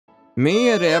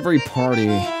Me at every party.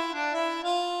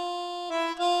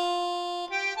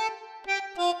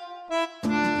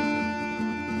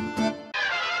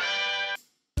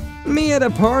 Me at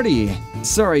a party.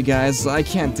 Sorry guys, I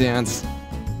can't dance.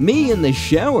 Me in the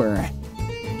shower.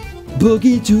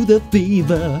 Boogie to the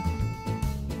fever.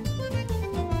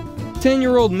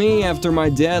 10-year-old me after my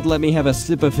dad let me have a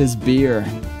sip of his beer.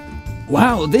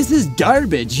 Wow, this is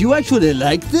garbage. You actually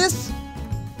like this?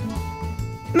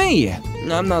 Me.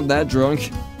 I'm not that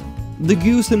drunk. The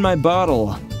goose in my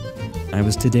bottle. I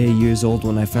was today years old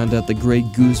when I found out the Grey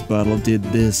Goose bottle did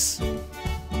this.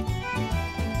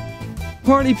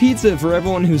 Party pizza for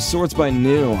everyone who sorts by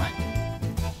new.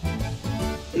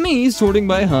 Me sorting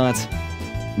by hot.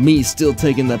 Me still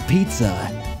taking the pizza.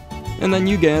 And then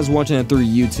you guys watching it through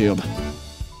YouTube.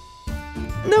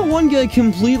 That one guy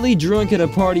completely drunk at a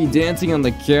party dancing on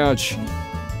the couch.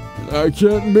 I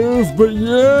can't move, but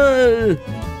yay!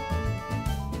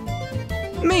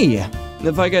 Me.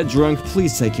 If I get drunk,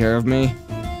 please take care of me.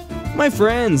 My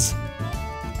friends.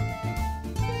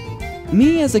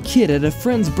 Me as a kid at a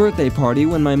friend's birthday party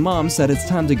when my mom said it's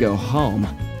time to go home.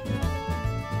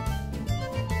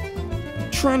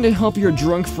 Trying to help your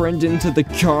drunk friend into the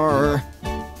car.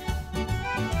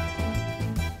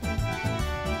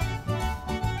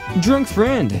 Drunk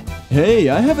friend. Hey,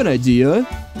 I have an idea.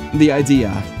 The idea.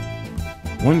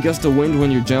 One gust of wind when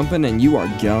you're jumping and you are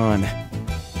gone.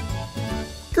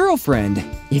 Girlfriend.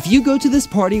 If you go to this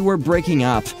party, we're breaking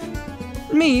up.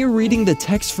 Me reading the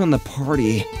text from the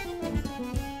party.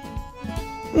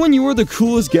 When you are the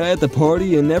coolest guy at the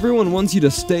party and everyone wants you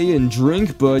to stay and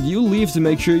drink, but you leave to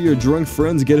make sure your drunk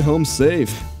friends get home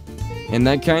safe. And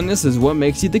that kindness is what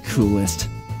makes you the coolest.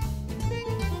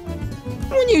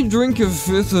 When you drink a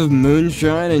fifth of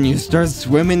moonshine and you start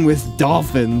swimming with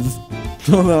dolphins.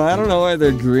 Although I don't know why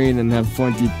they're green and have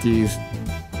pointy teeth.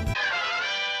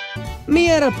 Me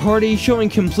at a party showing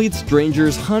complete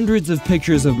strangers hundreds of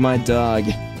pictures of my dog.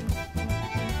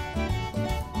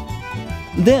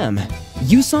 Them.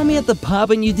 You saw me at the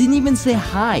pub and you didn't even say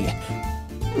hi.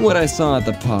 What I saw at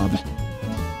the pub.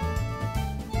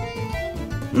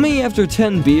 Me after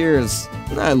 10 beers.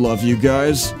 I love you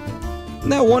guys.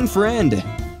 That one friend.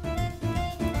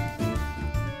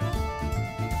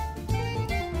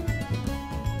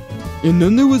 And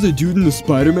then there was a dude in the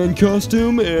Spider-Man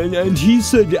costume, and he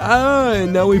said, ah,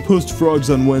 and now we post frogs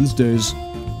on Wednesdays.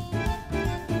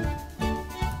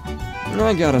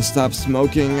 I gotta stop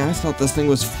smoking. I thought this thing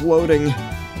was floating.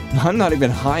 I'm not even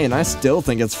high and I still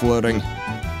think it's floating.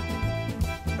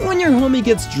 When your homie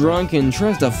gets drunk and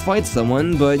tries to fight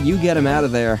someone, but you get him out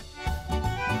of there.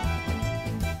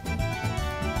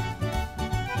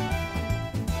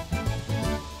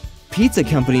 Pizza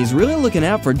companies really looking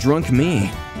out for drunk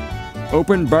me.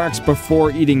 Open box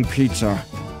before eating pizza.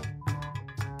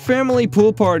 Family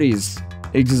pool parties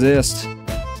exist.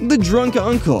 The drunk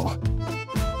uncle.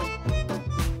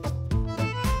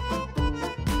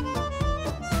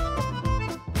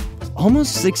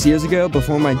 Almost 6 years ago,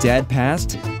 before my dad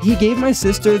passed, he gave my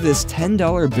sister this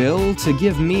 $10 bill to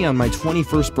give me on my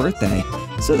 21st birthday,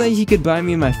 so that he could buy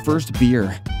me my first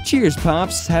beer. Cheers,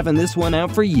 Pops, having this one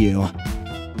out for you.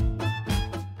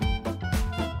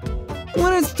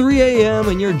 When it's 3 a.m.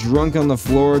 and you're drunk on the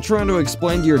floor trying to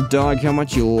explain to your dog how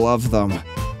much you love them.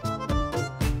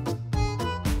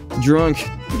 Drunk,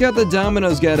 got the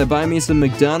Domino's guy to buy me some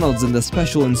McDonald's in the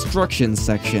special instructions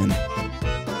section.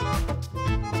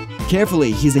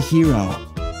 Carefully, he's a hero.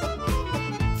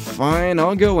 Fine,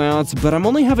 I'll go out, but I'm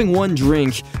only having one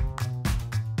drink.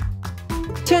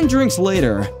 10 drinks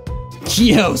later.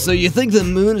 Yo, so you think the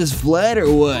moon is flat or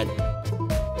what?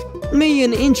 Me,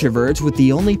 an introvert with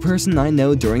the only person I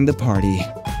know during the party.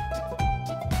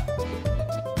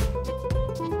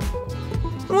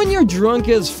 When you're drunk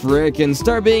as frick and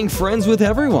start being friends with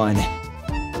everyone.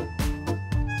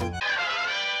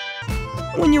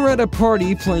 When you're at a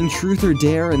party playing Truth or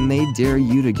Dare and they dare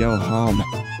you to go home.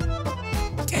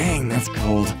 Dang, that's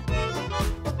cold.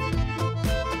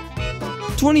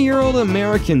 20-year-old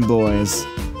American boys.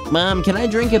 Mom, can I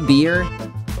drink a beer?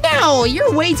 No,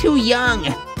 you're way too young.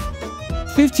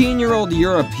 15-year-old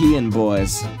European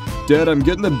boys. Dad, I'm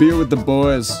getting a beer with the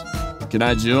boys. Can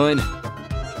I join?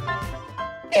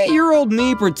 8-year-old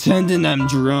me pretending I'm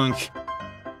drunk.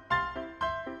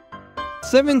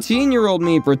 17-year-old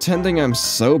me pretending I'm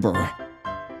sober.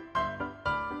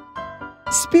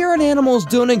 Spirit animals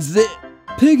don't exist.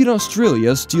 Pig in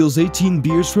Australia steals 18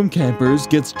 beers from campers,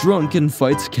 gets drunk and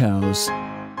fights cows.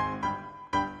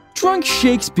 Drunk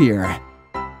Shakespeare.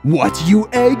 What, you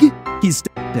egg? He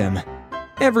stabbed him.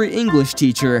 Every English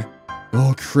teacher.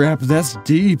 Oh crap, that's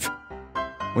deep.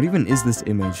 What even is this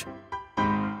image?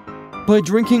 By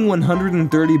drinking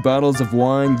 130 bottles of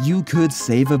wine, you could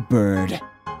save a bird.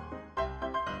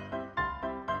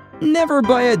 Never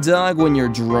buy a dog when you're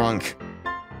drunk.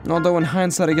 Although in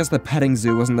hindsight, I guess the petting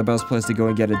zoo wasn't the best place to go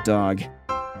and get a dog.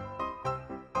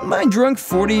 My drunk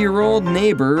 40-year-old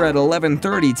neighbor at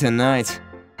 11:30 tonight.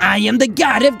 I am the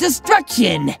god of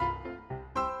destruction!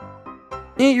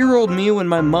 8-year-old me when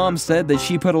my mom said that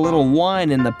she put a little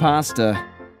wine in the pasta.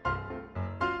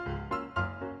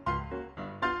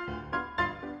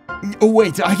 Oh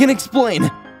wait, I can explain!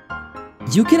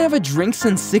 You can have a drink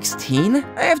since 16?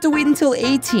 I have to wait until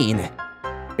 18.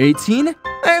 18?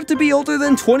 I have to be older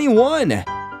than 21!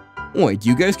 Wait,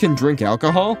 you guys can drink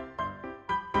alcohol?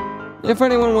 If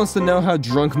anyone wants to know how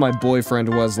drunk my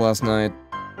boyfriend was last night.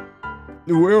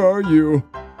 Where are you?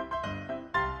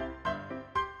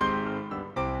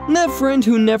 That friend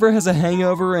who never has a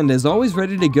hangover and is always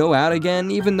ready to go out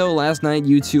again even though last night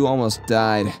you two almost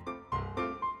died.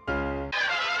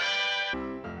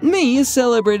 Me is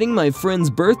celebrating my friend's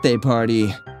birthday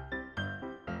party.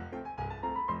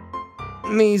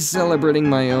 Me celebrating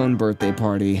my own birthday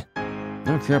party.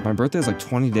 Oh crap, my birthday's like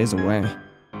 20 days away.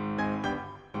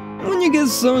 When you get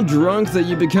so drunk that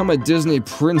you become a Disney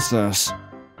princess.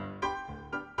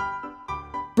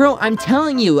 Bro, I'm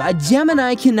telling you, a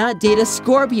Gemini cannot date a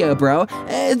Scorpio, bro.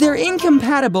 They're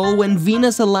incompatible when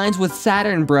Venus aligns with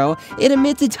Saturn, bro. It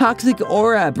emits a toxic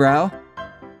aura, bro.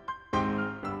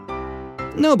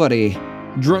 Nobody.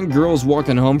 Drunk girls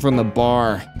walking home from the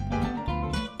bar.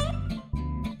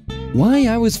 Why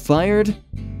I was fired?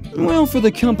 Well, for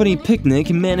the company picnic,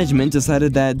 management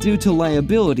decided that due to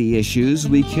liability issues,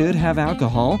 we could have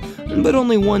alcohol, but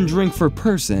only one drink per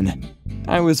person.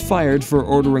 I was fired for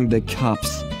ordering the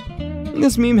cups.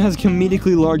 This meme has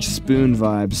comedically large spoon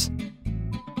vibes.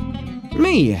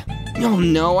 Me! Oh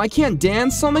no, I can't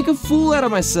dance, I'll make a fool out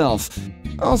of myself.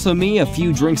 Also me a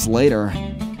few drinks later.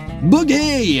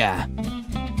 Boogie!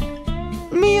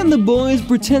 Me and the boys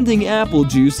pretending apple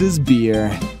juice is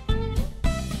beer.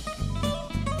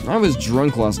 I was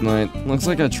drunk last night. Looks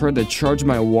like I tried to charge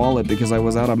my wallet because I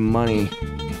was out of money.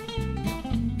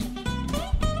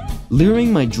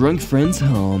 Luring my drunk friends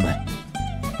home.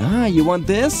 Ah, you want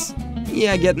this?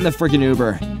 Yeah, get in the frickin'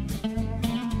 Uber.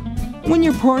 When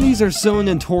your parties are so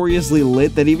notoriously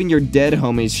lit that even your dead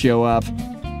homies show up.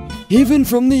 Even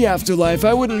from the afterlife,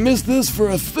 I wouldn't miss this for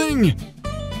a thing.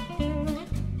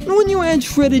 When you add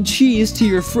shredded cheese to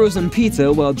your frozen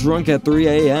pizza while drunk at 3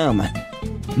 a.m.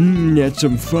 That's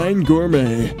some fine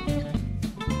gourmet.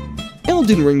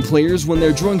 Elden Ring players, when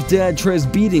their drunk dad tries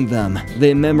beating them,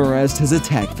 they memorized his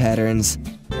attack patterns.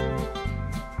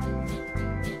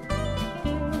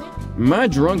 My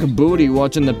drunk booty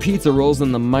watching the pizza rolls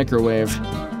in the microwave.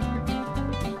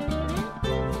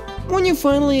 When you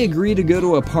finally agree to go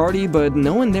to a party, but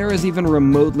no one there is even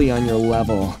remotely on your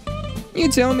level. You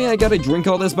tell me I gotta drink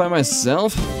all this by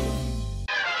myself?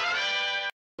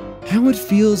 How it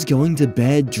feels going to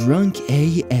bed drunk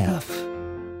AF.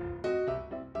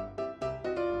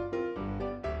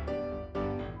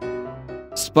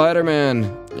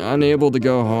 Spider-Man, unable to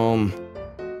go home.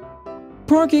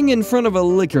 Parking in front of a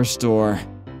liquor store.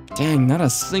 Dang, not a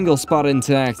single spot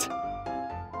intact.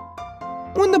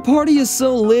 When the party is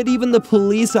so lit, even the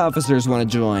police officers want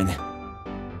to join.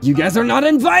 You guys are not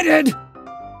invited!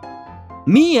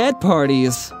 Me at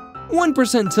parties.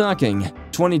 1% talking,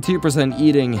 22%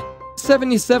 eating,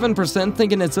 77%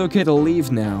 thinking it's okay to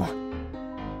leave now.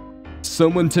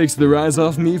 Someone takes their eyes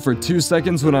off me for 2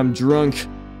 seconds when I'm drunk.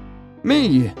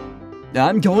 Me.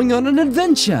 I'm going on an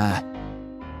adventure.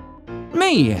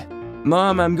 Me.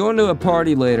 Mom, I'm going to a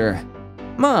party later.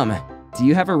 Mom, do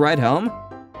you have a ride home?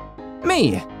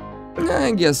 Me.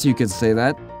 I guess you could say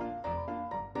that.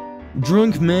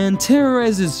 Drunk man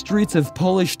terrorizes streets of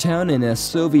Polish town in a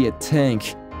Soviet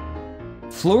tank.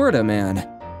 Florida man.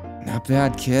 Not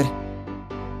bad, kid.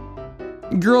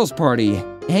 Girls party.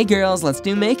 Hey girls, let's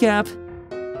do makeup.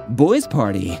 Boys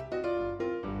party.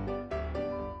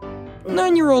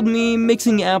 9-year-old me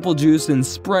mixing apple juice and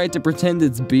Sprite to pretend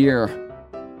it's beer.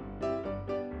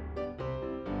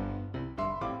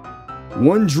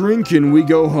 One drink and we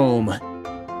go home.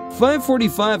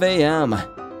 5:45 a.m.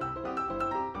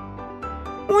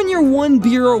 When you're one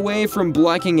beer away from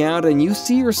blacking out and you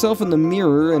see yourself in the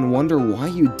mirror and wonder why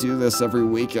you do this every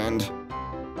weekend.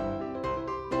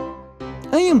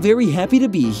 I am very happy to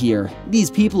be here.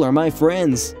 These people are my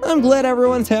friends. I'm glad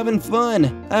everyone's having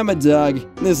fun. I'm a dog.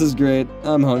 This is great.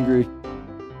 I'm hungry.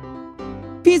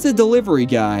 Pizza delivery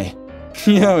guy.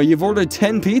 Yo, you've ordered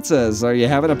 10 pizzas. Are you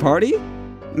having a party?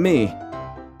 Me.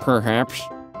 Perhaps.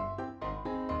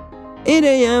 8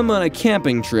 a.m. on a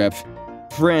camping trip.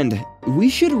 Friend, We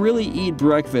should really eat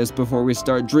breakfast before we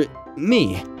start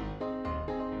Me.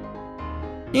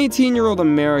 18-year-old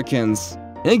Americans.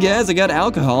 Hey guys, I got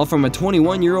alcohol from a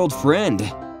 21-year-old friend.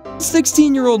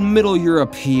 16-year-old Middle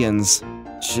Europeans.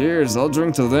 Cheers, I'll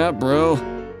drink to that, bro.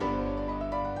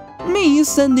 Me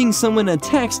sending someone a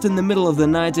text in the middle of the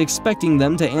night expecting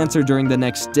them to answer during the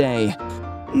next day.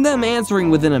 Them answering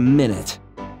within a minute.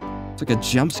 It's like a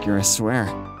jump scare, I swear.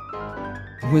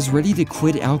 I was ready to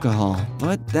quit alcohol,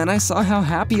 but then I saw how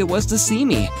happy it was to see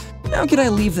me. How could I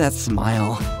leave that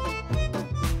smile?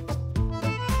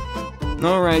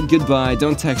 Alright, goodbye.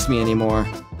 Don't text me anymore.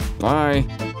 Bye.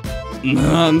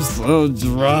 I'm so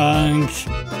drunk.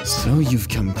 So you've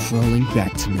come crawling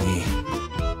back to me.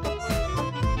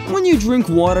 When you drink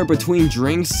water between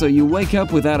drinks so you wake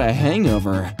up without a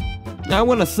hangover. I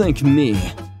want to thank me.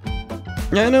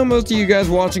 I know most of you guys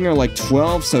watching are like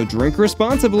 12, so drink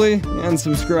responsibly and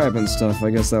subscribe and stuff. I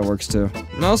guess that works too.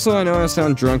 And also, I know I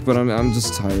sound drunk, but I'm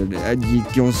just tired. You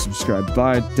go subscribe.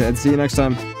 Bye. See you next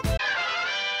time.